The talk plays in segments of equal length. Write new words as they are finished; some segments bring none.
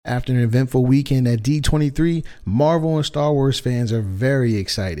After an eventful weekend at D23, Marvel and Star Wars fans are very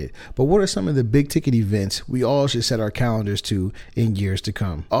excited. But what are some of the big ticket events we all should set our calendars to in years to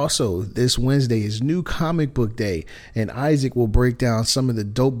come? Also, this Wednesday is New Comic Book Day, and Isaac will break down some of the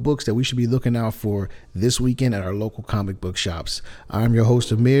dope books that we should be looking out for this weekend at our local comic book shops. I'm your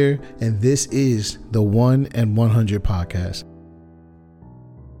host, Amir, and this is the 1 and 100 podcast.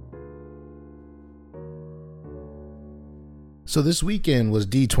 So this weekend was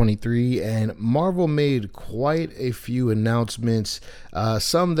D23, and Marvel made quite a few announcements,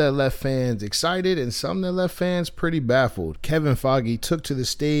 some that left fans excited and some that left fans pretty baffled. Kevin Feige took to the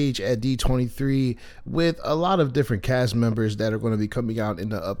stage at D23 with a lot of different cast members that are going to be coming out in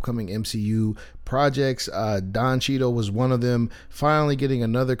the upcoming MCU projects. Don Cheadle was one of them, finally getting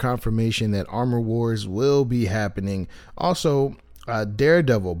another confirmation that Armor Wars will be happening. Also,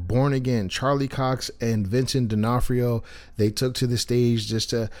 Daredevil, Born Again, Charlie Cox, and Vincent D'Onofrio, they took to the stage just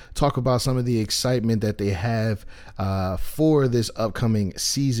to talk about some of the excitement that they have for this upcoming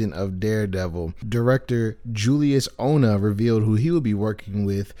season of Daredevil. Director Julius Ona revealed who he will be working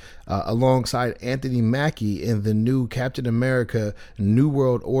with alongside Anthony Mackie in the new Captain America New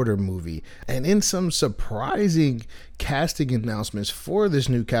World Order movie. And in some surprising casting announcements for this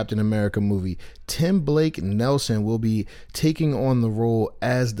new Captain America movie, Tim Blake Nelson will be taking on the role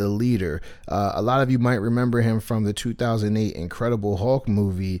as the leader. A lot of you might remember him from the 2008 Incredible Hulk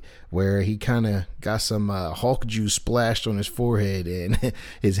movie, where he kind of got some Hulk juice splashed on his forehead and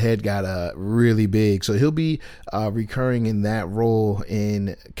his head got really big. So he'll be recurring in that role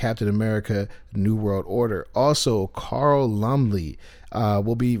in Captain America New World Order. Also, Carl Lumbly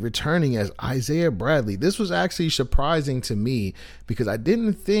will be returning as Isaiah Bradley. This was actually surprising to me because I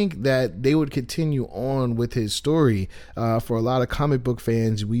didn't think that they would continue on with his story. For a lot of comic book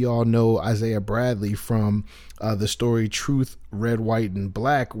fans, we all know Isaiah Bradley from the story Truth, Red, White, and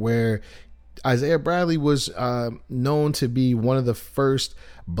Black, where Isaiah Bradley was known to be one of the first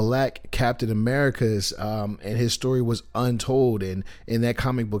Black Captain Americas, and his story was untold. And in that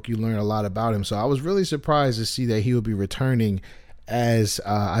comic book, you learn a lot about him. So I was really surprised to see that he will be returning as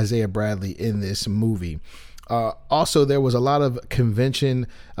Isaiah Bradley in this movie. Also, there was a lot of convention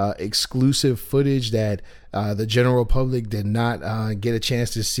exclusive footage that the general public did not get a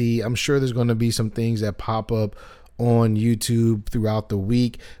chance to see. I'm sure there's going to be some things that pop up on YouTube throughout the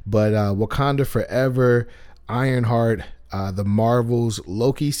week, but Wakanda Forever, Ironheart, The Marvels,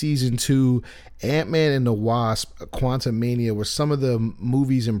 Loki Season 2, Ant-Man and the Wasp, Quantumania were some of the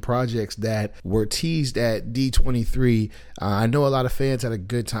movies and projects that were teased at D23. I know a lot of fans had a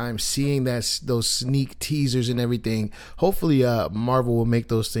good time seeing those sneak teasers and everything. Hopefully, Marvel will make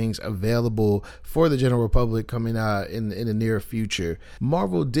those things available for the general public coming in the near future.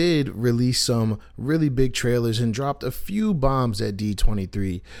 Marvel did release some really big trailers and dropped a few bombs at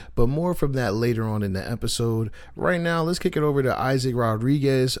D23, but more from that later on in the episode. Right now, let's kick it over to Isaac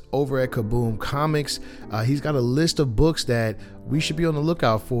Rodriguez over at Kaboom Comics. He's got a list of books that we should be on the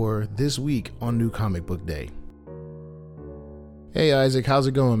lookout for this week on New Comic Book Day. Hey Isaac, how's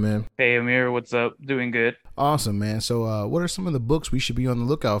it going, man? Hey Amir, what's up? Doing good. Awesome, man. So what are some of the books we should be on the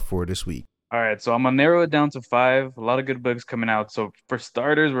lookout for this week? All right, so I'm gonna narrow it down to five. A lot of good books coming out. So for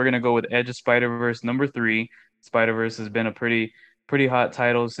starters, we're gonna go with Edge of Spider-Verse #3. Spider-Verse has been a pretty hot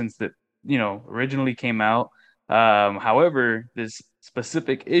title since originally came out. However, this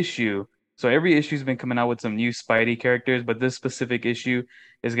specific issue, so every issue's been coming out with some new Spidey characters, but this specific issue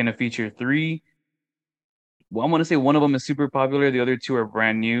is gonna feature three. Well, I'm gonna say one of them is super popular. The other two are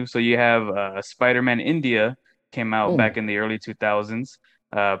brand new. So you have Spider-Man India came out Oh, back in the early 2000s.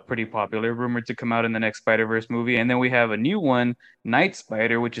 Pretty popular, rumored to come out in the next Spider-Verse movie. And then we have a new one, Night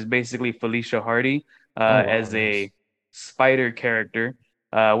Spider, which is basically Felicia Hardy oh wow, as nice. a spider character,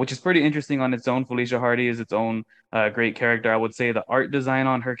 which is pretty interesting on its own. Felicia Hardy is its own great character. I would say the art design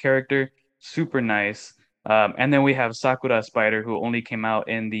on her character, super nice. And then we have Sakura Spider, who only came out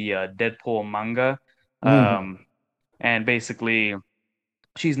in the Deadpool manga. Mm-hmm. Um, and basically,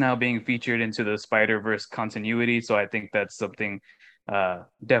 she's now being featured into the Spider-Verse continuity. So I think that's something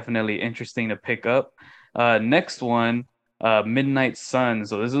definitely interesting to pick up. Next one, Midnight Sun.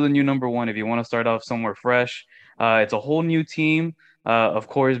 So this is the new #1 if you want to start off somewhere fresh. It's a whole new team, of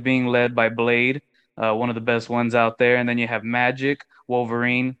course, being led by Blade, one of the best ones out there. And then you have Magic,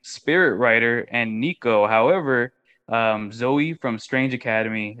 Wolverine, Spirit Rider, and Nico. However, Zoe from Strange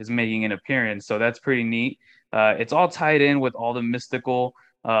Academy is making an appearance, so that's pretty neat. It's all tied in with all the mystical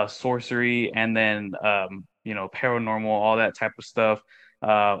sorcery and then paranormal, all that type of stuff.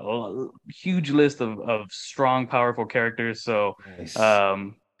 Huge list of strong, powerful characters. So Nice.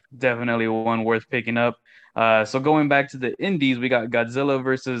 um, definitely one worth picking up. So going back to the indies, we got Godzilla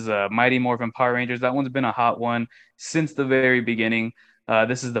versus Mighty Morphin Power Rangers. That one's been a hot one since the very beginning.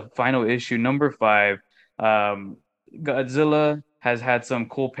 This is the final issue, number 5. Um, Godzilla has had some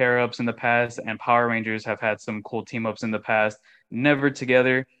cool pair ups in the past, and Power Rangers have had some cool team ups in the past. Never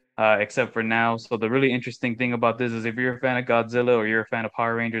together, except for now. So the really interesting thing about this is if you're a fan of Godzilla or you're a fan of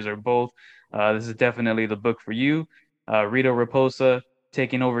Power Rangers or both, this is definitely the book for you. Rita Repulsa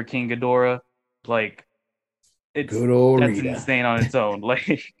taking over King Ghidorah, like it's Good old that's Rita. insane on its own.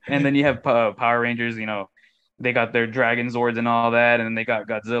 Like, and then you have Power Rangers, they got their Dragon Zords and all that, and then they got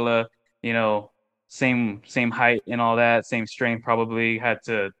Godzilla, you know, same height and all that, same strength. Probably had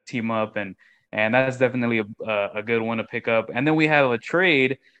to team up, and that's definitely a good one to pick up. And then we have a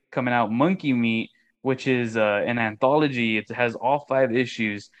trade coming out, Monkey Meat, which is an anthology. It has all 5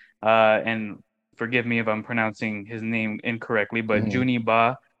 issues, and forgive me if I'm pronouncing his name incorrectly, but Mhm. Juni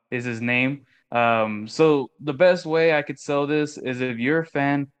Ba is his name. So the best way I could sell this is if you're a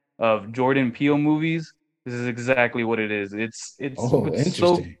fan of Jordan Peele movies, this is exactly what it is. It's Oh, it's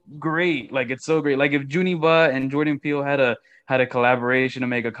so interesting. great. Like it's so great. Like if Juniba and Jordan Peele had a collaboration to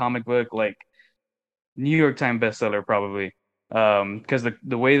make a comic book, like New York Times bestseller probably. Because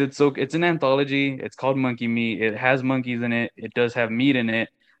the way that it's an anthology. It's called Monkey Meat. It has monkeys in it. It does have meat in it.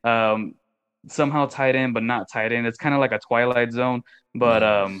 Um, somehow tied in, but not tied in. It's kind of like a Twilight Zone, but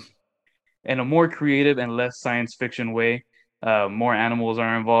Nice. in a more creative and less science fiction way. More animals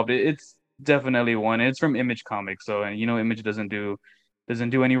are involved. It's definitely one. It's from Image Comics, so and Image doesn't do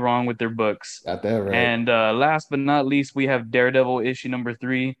any wrong with their books. Got that right. And last but not least, we have Daredevil issue number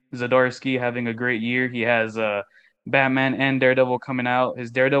 3. Zadarsky having a great year. He has Batman and Daredevil coming out.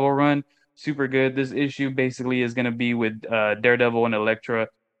 His Daredevil run super good. This issue basically is going to be with Daredevil and Elektra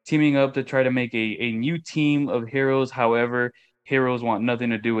teaming up to try to make a new team of heroes. However, heroes want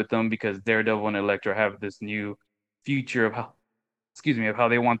nothing to do with them because Daredevil and Elektra have this new future of how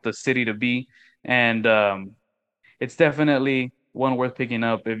they want the city to be, and it's definitely one worth picking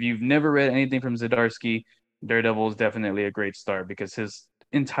up. If you've never read anything from Zdarsky, Daredevil is definitely a great start because his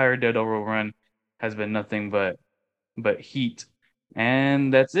entire Daredevil run has been nothing but heat,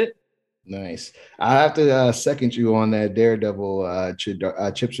 and that's it. Nice. I have to second you on that Daredevil Chip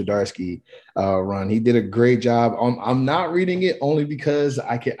Zdarsky run. He did a great job. I'm not reading it only because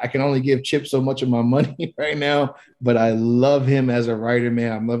I can only give Chip so much of my money right now, but I love him as a writer,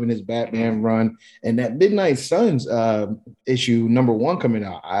 man. I'm loving his Batman run and that Midnight Suns issue number 1 coming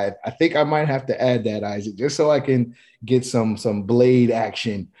out. I think I might have to add that, Isaac, just so I can get some Blade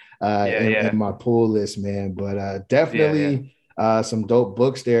action Yeah, in yeah, my pull list, man. But yeah, yeah. definitely some dope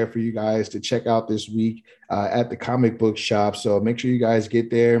books there for you guys to check out this week at the comic book shop. So make sure you guys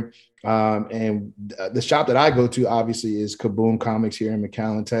get there. And the shop that I go to, obviously, is Kaboom Comics here in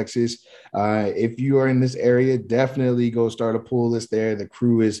McAllen, Texas. If you are in this area, definitely go start a pull list there. The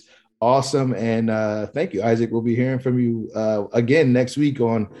crew is awesome. And thank you, Isaac. We'll be hearing from you again next week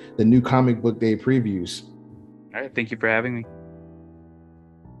on the new comic book day previews. All right, thank you for having me.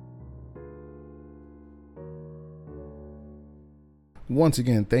 Once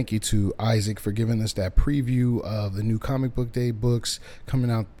again, thank you to Isaac for giving us that preview of the new Comic Book Day books coming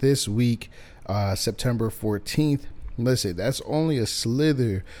out this week, September 14th. Listen, that's only a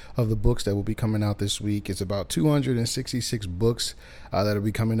slither of the books that will be coming out this week. It's about 266 books that will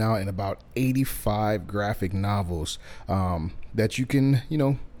be coming out and about 85 graphic novels that you can,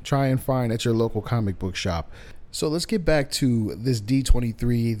 try and find at your local comic book shop. So let's get back to this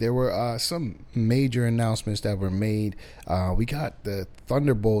D23. There were some major announcements that were made. We got the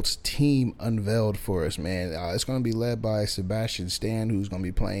Thunderbolts team unveiled for us, man. It's going to be led by Sebastian Stan, who's going to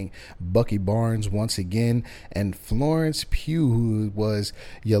be playing Bucky Barnes once again, and Florence Pugh, who was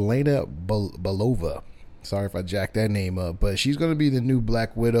Yelena Belova. Sorry if I jacked that name up, but she's going to be the new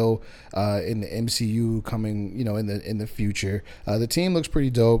Black Widow in the MCU coming, in the future. The team looks pretty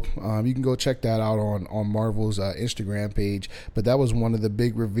dope. You can go check that out on Marvel's Instagram page. But that was one of the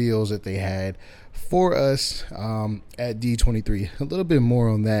big reveals that they had for us at D23. A little bit more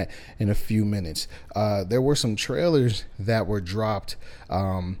on that in a few minutes. There were some trailers that were dropped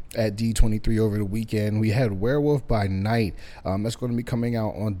at D23 over the weekend. We had Werewolf by Night. That's going to be coming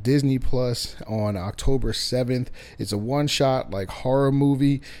out on Disney Plus on October 7th. It's a one-shot like horror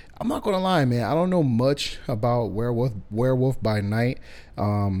movie. I'm not going to lie, man. I don't know much about Werewolf by Night.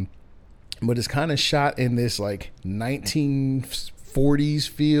 But it's kind of shot in this like 1940s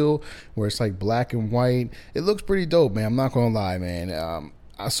feel where it's like black and white. It looks pretty dope, man. I'm not gonna lie, man.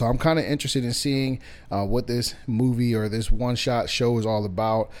 So I'm kind of interested in seeing what this movie or this one-shot show is all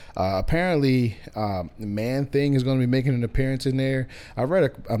about. Apparently, Man Thing is going to be making an appearance in there. I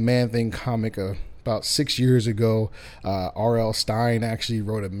read a Man Thing comic about about 6 years ago. R.L. Stein actually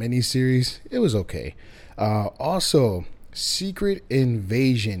wrote a miniseries. It was okay. Also, Secret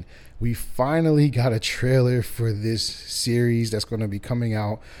Invasion. We finally got a trailer for this series that's going to be coming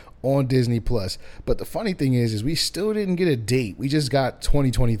out on Disney Plus. But the funny thing is we still didn't get a date. We just got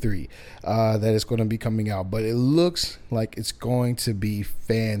 2023 that it's going to be coming out. But it looks like it's going to be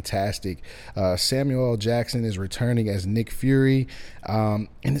fantastic. Samuel L. Jackson is returning as Nick Fury. And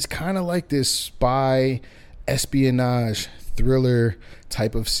it's kind of like this spy espionage thriller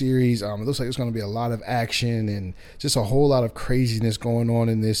type of series. It looks like it's going to be a lot of action and just a whole lot of craziness going on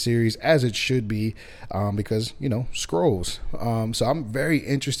in this series, as it should be, because, Skrulls. So I'm very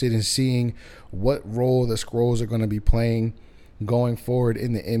interested in seeing what role the Skrulls are going to be playing going forward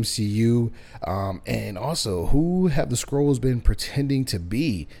in the MCU, and also who have the Skrulls been pretending to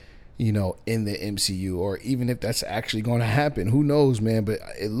be, in the MCU, or even if that's actually going to happen. Who knows, man? But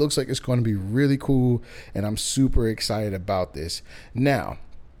it looks like it's going to be really cool, and I'm super excited about this. Now,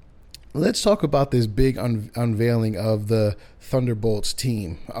 let's talk about this big unveiling of the Thunderbolts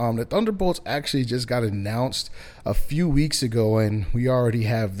team. The Thunderbolts actually just got announced a few weeks ago, and we already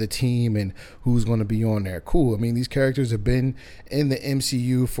have the team and who's going to be on there. Cool. I mean, these characters have been in the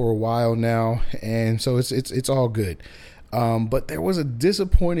MCU for a while now, and so it's all good. But there was a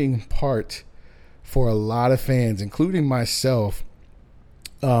disappointing part for a lot of fans, including myself,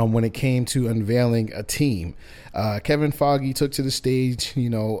 when it came to unveiling a team. Kevin Feige took to the stage,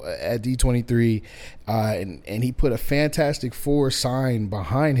 at D23, and he put a Fantastic Four sign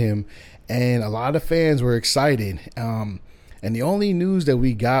behind him, and a lot of fans were excited. And the only news that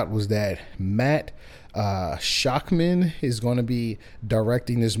we got was that Matt Shakman is going to be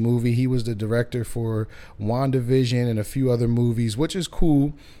directing this movie. He was the director for WandaVision and a few other movies, which is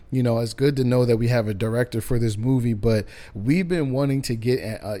cool. It's good to know that we have a director for this movie, but we've been wanting to get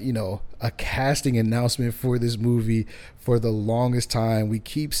a casting announcement for this movie for the longest time. We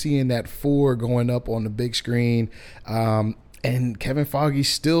keep seeing that 4 going up on the big screen, and Kevin Feige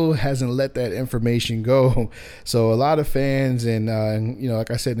still hasn't let that information go. So a lot of fans and,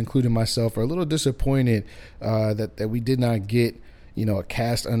 like I said, including myself, are a little disappointed that we did not get, a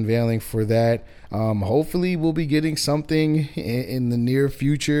cast unveiling for that. Hopefully we'll be getting something in the near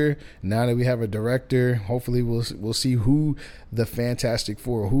future. Now that we have a director, hopefully we'll see who the Fantastic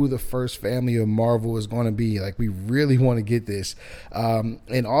Four, who the first family of Marvel is going to be. Like, we really want to get this.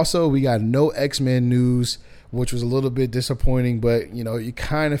 And also we got no X-Men news, which was a little bit disappointing, but you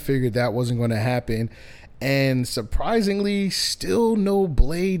kind of figured that wasn't going to happen. And surprisingly, still no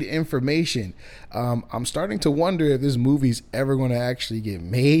Blade information. I'm starting to wonder if this movie's ever going to actually get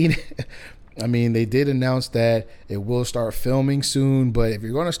made. I mean, they did announce that it will start filming soon, but if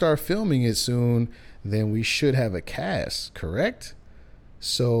you're going to start filming it soon, then we should have a cast, correct?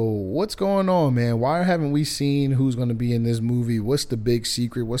 So what's going on, man? Why haven't we seen who's going to be in this movie? What's the big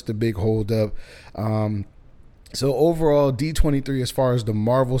secret? What's the big holdup? So overall, D23, as far as the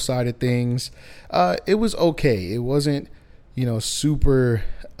Marvel side of things, it was okay. It wasn't, super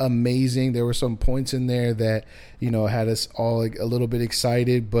amazing. There were some points in there that, had us all a little bit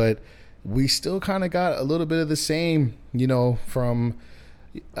excited, but we still kind of got a little bit of the same, from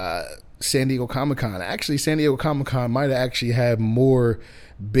San Diego Comic-Con. Actually, San Diego Comic-Con might have actually had more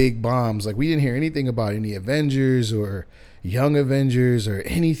big bombs. Like, we didn't hear anything about any Avengers or Young Avengers or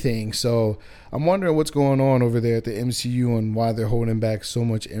anything. So I'm wondering what's going on over there at the MCU and why they're holding back so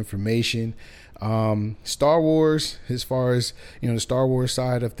much information. Star Wars, as far as the Star Wars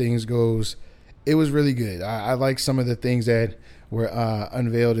side of things goes, it was really good. I like some of the things that were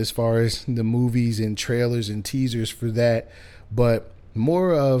unveiled as far as the movies and trailers and teasers for that, but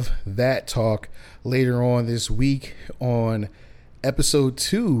more of that talk later on this week on episode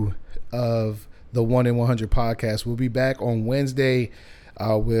 2 of the 1 in 100 podcast. We'll be back on Wednesday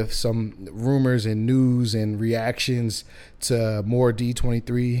with some rumors and news and reactions to more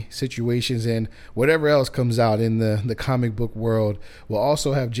D23 situations and whatever else comes out in the comic book world. We'll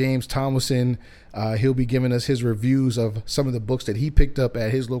also have James Thomason. He'll be giving us his reviews of some of the books that he picked up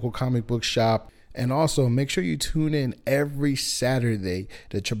at his local comic book shop. And also, make sure you tune in every Saturday.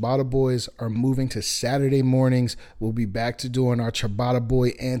 The Ciabatta Boys are moving to Saturday mornings. We'll be back to doing our Ciabatta Boy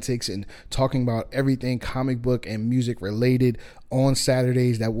antics and talking about everything comic book and music related on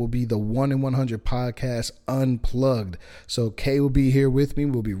Saturdays. That will be the 1 in 100 podcast unplugged. So Kay will be here with me.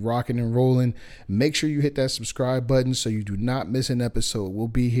 We'll be rocking and rolling. Make sure you hit that subscribe button so you do not miss an episode. We'll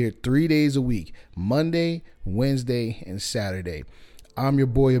be here 3 days a week, Monday, Wednesday, and Saturday. I'm your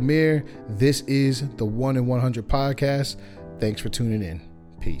boy Amir. This is the 1 in 100 podcast. Thanks for tuning in.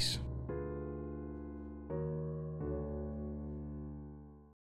 Peace.